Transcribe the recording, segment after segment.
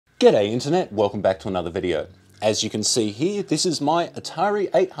G'day Internet, welcome back to another video. As you can see here, this is my Atari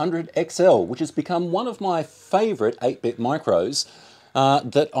 800 XL, which has become one of my favourite 8-bit micros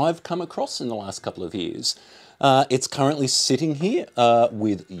that I've come across in the last couple of years. It's currently sitting here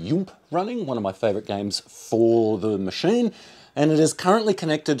with Yoomp running, one of my favourite games for the machine, and it is currently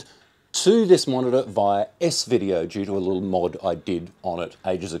connected to this monitor via Svideo due to a little mod I did on it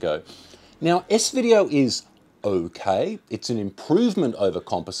ages ago. Now, Svideo is okay, it's an improvement over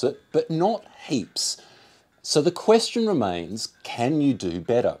composite, but not heaps. So the question remains, can you do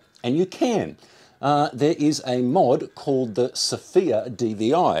better? And you can. There is a mod called the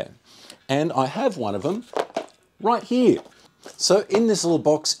Sophia-DVI, and I have one of them right here. So in this little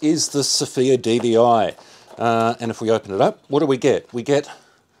box is the Sophia-DVI, and if we open it up, what do we get? We get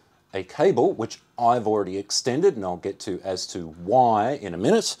a cable, which I've already extended, and I'll get to as to why in a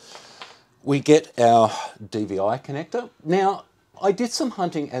minute. We get our DVI connector. Now, I did some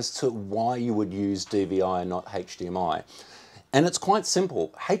hunting as to why you would use DVI and not HDMI. And it's quite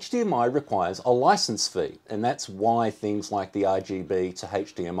simple. HDMI requires a license fee, and that's why things like the RGB to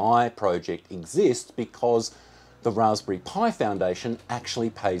HDMI project exist, because the Raspberry Pi Foundation actually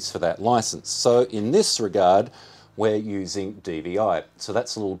pays for that license. So in this regard, we're using DVI. So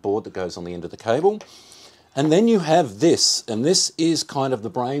that's a little board that goes on the end of the cable. And then you have this, and this is kind of the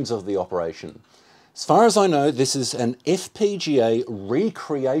brains of the operation. As far as I know, this is an FPGA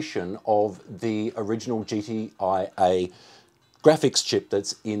recreation of the original GTIA graphics chip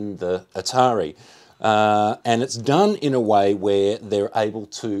that's in the Atari. And it's done in a way where they're able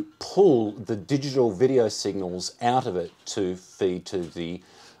to pull the digital video signals out of it to feed to the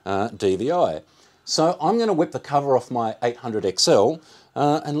DVI. So I'm going to whip the cover off my 800 XL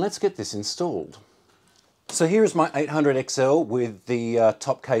and let's get this installed. So here is my 800 XL with the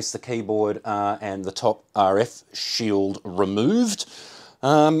top case, the keyboard, and the top RF shield removed.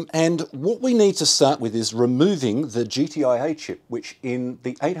 And what we need to start with is removing the GTIA chip, which in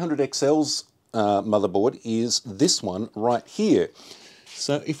the 800 XL's motherboard is this one right here.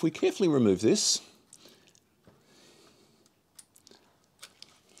 So if we carefully remove this,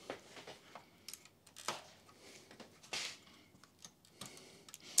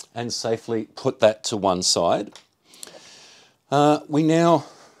 and safely put that to one side. We now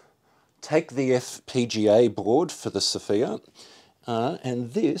take the FPGA board for the Sophia,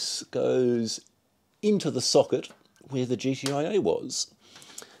 and this goes into the socket where the GTIA was.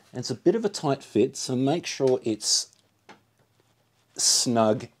 And it's a bit of a tight fit, so make sure it's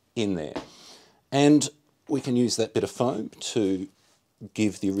snug in there. And we can use that bit of foam to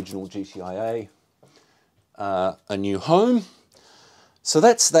give the original GTIA a new home. So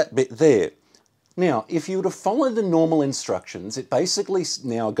that's that bit there. Now, if you were to follow the normal instructions, it basically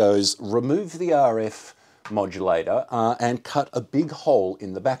now goes remove the RF modulator and cut a big hole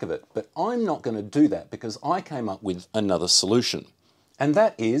in the back of it. But I'm not going to do that because I came up with another solution. And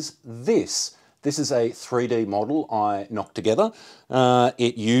that is this. This is a 3D model I knocked together.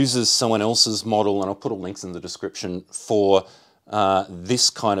 It uses someone else's model, and I'll put all links in the description for this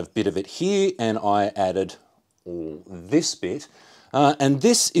kind of bit of it here, and I added all this bit. And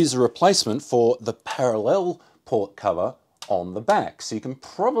this is a replacement for the parallel port cover on the back. So you can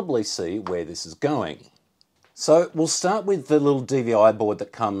probably see where this is going. So we'll start with the little DVI board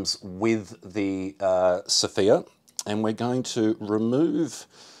that comes with the Sophia. And we're going to remove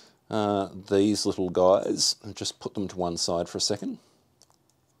these little guys and just put them to one side for a second.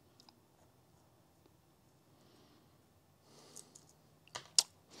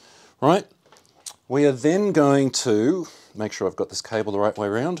 Right. We are then going to make sure I've got this cable the right way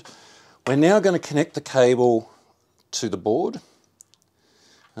around. We're now going to connect the cable to the board,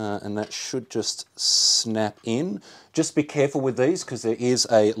 and that should just snap in. Just be careful with these because there is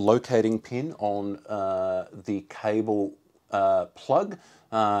a locating pin on the cable plug,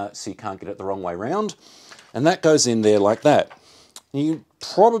 so you can't get it the wrong way around. And that goes in there like that. You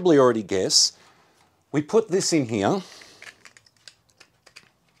probably already guess, we put this in here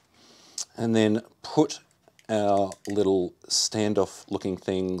and then put our little standoff looking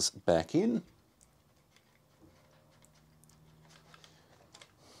things back in.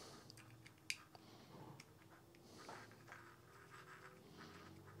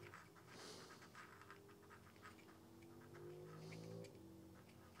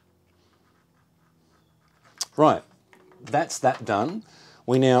 Right, that's that done.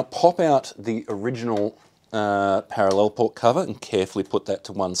 We now pop out the original parallel port cover and carefully put that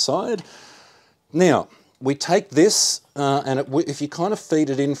to one side. Now, we take this, and if you kind of feed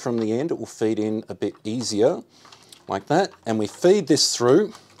it in from the end, it will feed in a bit easier, like that. And we feed this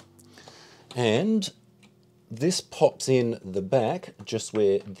through, and this pops in the back, just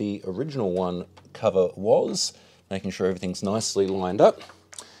where the original one cover was, making sure everything's nicely lined up.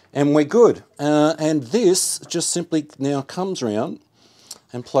 And we're good. And this just simply now comes around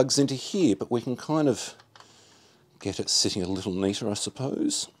and plugs into here, but we can kind of get it sitting a little neater, I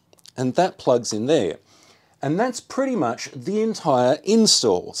suppose. And that plugs in there. And that's pretty much the entire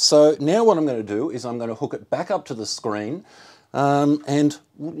install. So now what I'm going to do is I'm going to hook it back up to the screen, and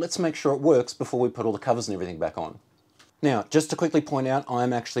let's make sure it works before we put all the covers and everything back on. Now, just to quickly point out,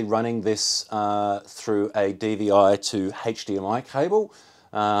 I'm actually running this through a DVI to HDMI cable,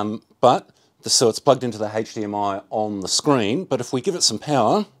 so it's plugged into the HDMI on the screen, but if we give it some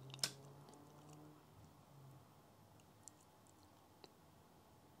power,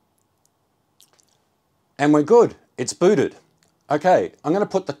 and we're good, it's booted. Okay, I'm going to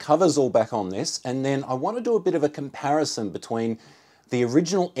put the covers all back on this, and then I want to do a bit of a comparison between the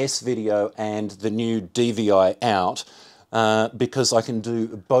original S-Video and the new DVI out, because I can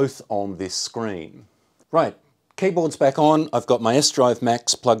do both on this screen. Right, keyboard's back on, I've got my S-Drive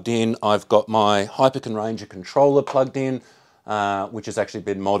Max plugged in, I've got my Hyperkin Ranger controller plugged in, which has actually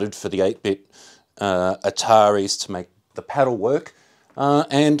been modded for the 8-bit Ataris to make the paddle work,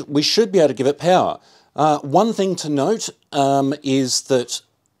 and we should be able to give it power. One thing to note is that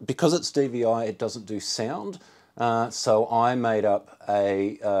because it's DVI, it doesn't do sound. So I made up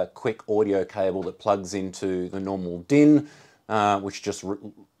a quick audio cable that plugs into the normal DIN, which just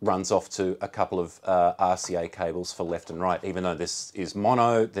runs off to a couple of RCA cables for left and right. Even though this is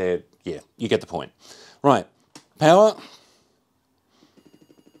mono, yeah, you get the point. Right, power.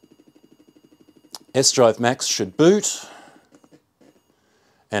 S-Drive Max should boot.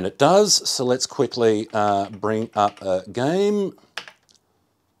 And it does, so let's quickly bring up a game.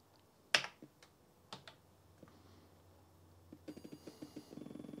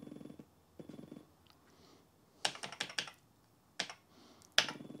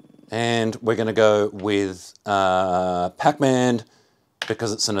 And we're going to go with PacMan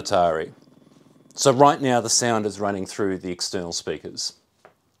because it's an Atari. So right now the sound is running through the external speakers.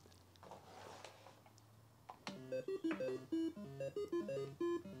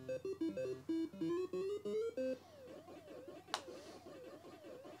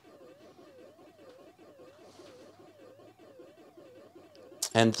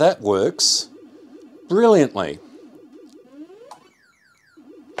 And that works brilliantly.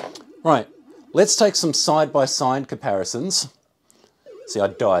 Right, let's take some side-by-side comparisons. See, I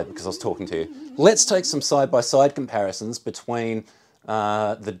died because I was talking to you. Let's take some side-by-side comparisons between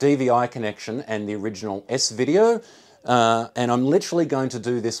the DVI connection and the original S-Video. And I'm literally going to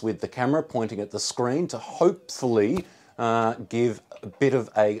do this with the camera pointing at the screen to hopefully give a bit of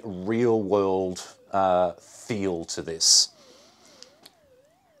a real-world feel to this.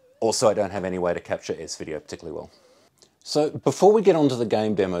 Also, I don't have any way to capture S-Video particularly well. So before we get onto the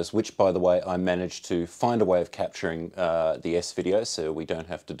game demos, which by the way, I managed to find a way of capturing the S-Video so we don't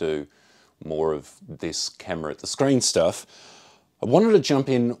have to do more of this camera at the screen stuff, I wanted to jump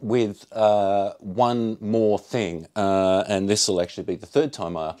in with one more thing, and this will actually be the third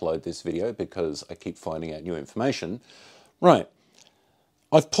time I upload this video because I keep finding out new information. Right,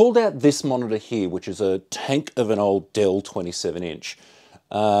 I've pulled out this monitor here, which is a tank of an old Dell 27-inch.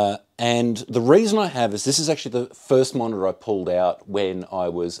 And the reason I have is this is actually the first monitor I pulled out when I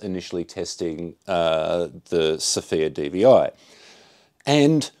was initially testing the Sophia-DVI.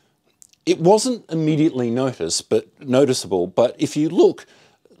 And it wasn't immediately noticeable, but if you look,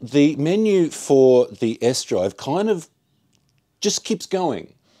 the menu for the S-Drive kind of just keeps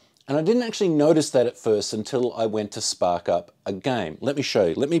going. And I didn't actually notice that at first until I went to spark up a game. Let me show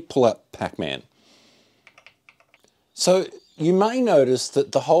you. Let me pull up PacMan. So you may notice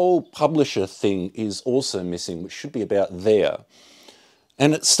that the whole publisher thing is also missing, which should be about there.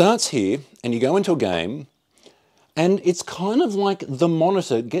 And it starts here, and you go into a game, and it's kind of like the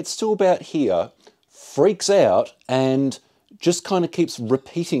monitor gets to about here, freaks out, and just kind of keeps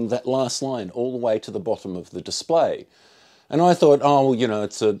repeating that last line all the way to the bottom of the display. And I thought, oh, well, you know,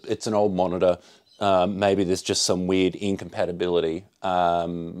 it's an old monitor. Maybe there's just some weird incompatibility.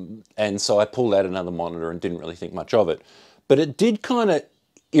 And so I pulled out another monitor and didn't really think much of it. But it did kind of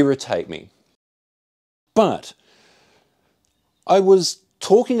irritate me. But I was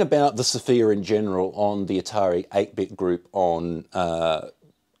talking about the Sophia in general on the Atari 8-bit group on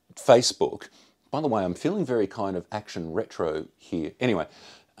Facebook. By the way, I'm feeling very kind of action retro here. Anyway,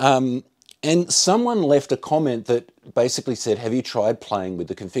 and someone left a comment that basically said, have you tried playing with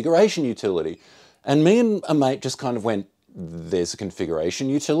the configuration utility? And me and a mate just kind of went, there's a configuration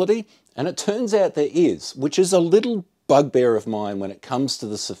utility? And it turns out there is, which is a little bugbear of mine when it comes to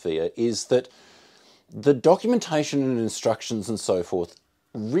the Sophia, is that the documentation and instructions and so forth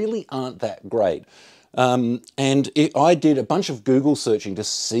really aren't that great. I did a bunch of Google searching to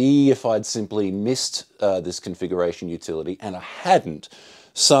see if I'd simply missed this configuration utility, and I hadn't.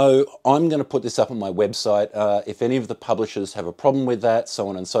 So I'm going to put this up on my website. If any of the publishers have a problem with that, so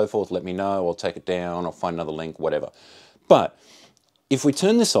on and so forth, let me know. I'll take it down, I'll find another link, whatever. But if we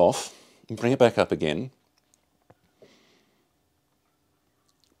turn this off and bring it back up again,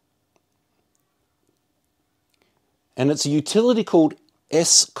 and it's a utility called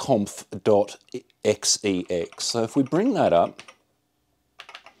scomf.xex. So if we bring that up,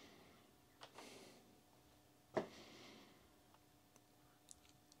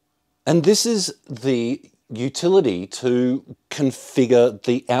 and this is the utility to configure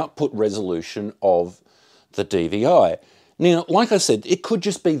the output resolution of the DVI. Now, like I said, it could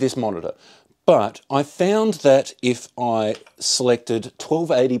just be this monitor, but I found that if I selected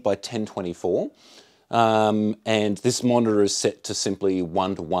 1280 by 1024, and this monitor is set to simply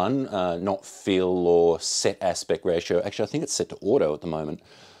 1:1, not fill or set aspect ratio. Actually, I think it's set to auto at the moment.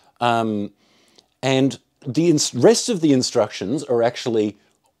 And the rest of the instructions are actually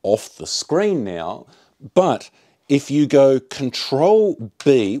off the screen now, but if you go Control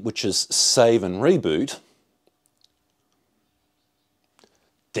B, which is save and reboot,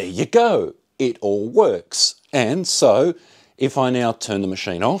 there you go. It all works. And so if I now turn the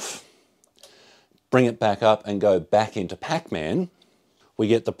machine off, bring it back up and go back into PacMan, we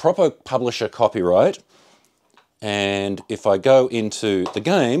get the proper publisher copyright. And if I go into the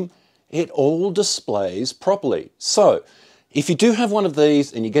game, it all displays properly. So if you do have one of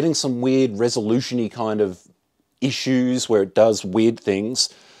these and you're getting some weird resolution-y kind of issues where it does weird things,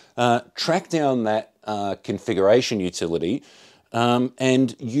 track down that configuration utility,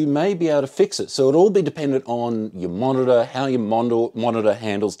 and you may be able to fix it. So it'll all be dependent on your monitor, how your monitor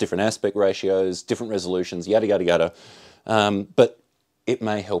handles different aspect ratios, different resolutions, yada, yada, yada. But it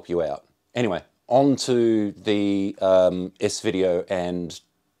may help you out. Anyway, on to the Svideo and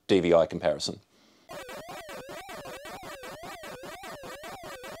DVI comparison.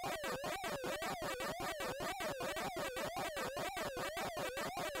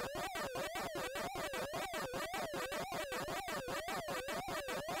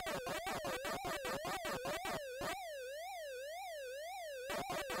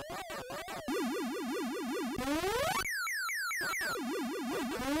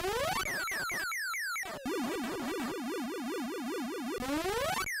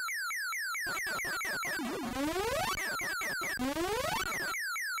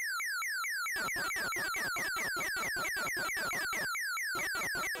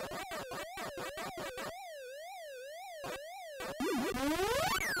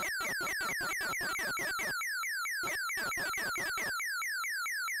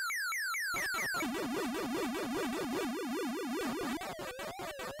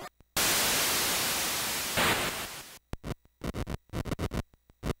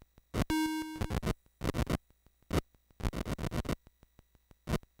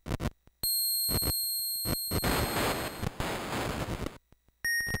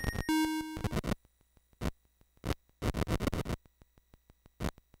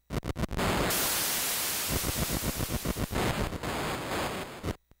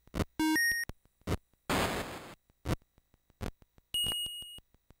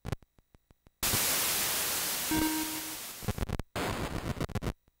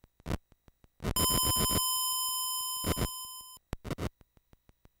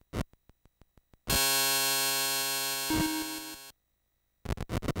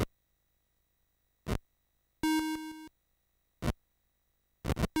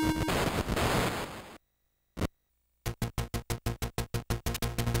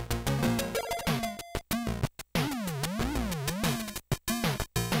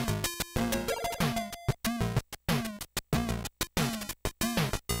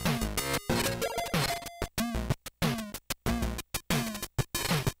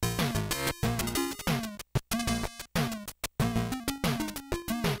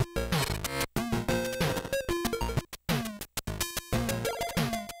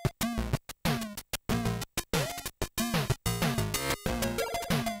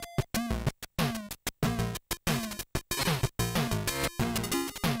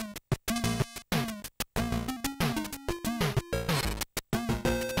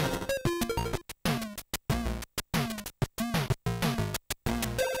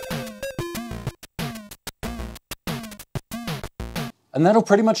 And that'll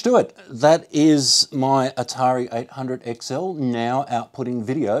pretty much do it. That is my Atari 800 XL now outputting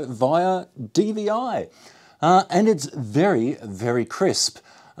video via DVI. And it's very, very crisp.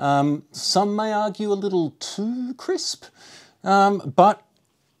 Some may argue a little too crisp, but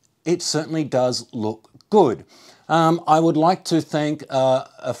it certainly does look good. I would like to thank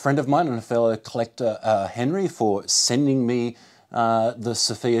a friend of mine and a fellow collector, Henry, for sending me the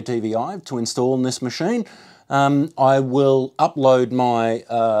Sophia-DVI to install on this machine. I will upload my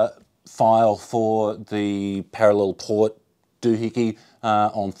file for the parallel port doohickey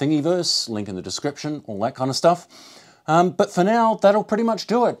on Thingiverse, link in the description, all that kind of stuff. But for now, that'll pretty much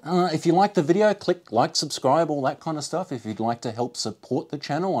do it. If you like the video, click like, subscribe, all that kind of stuff. If you'd like to help support the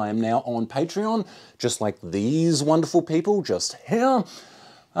channel, I am now on Patreon, just like these wonderful people just here.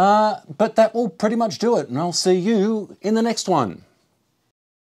 But that will pretty much do it, and I'll see you in the next one.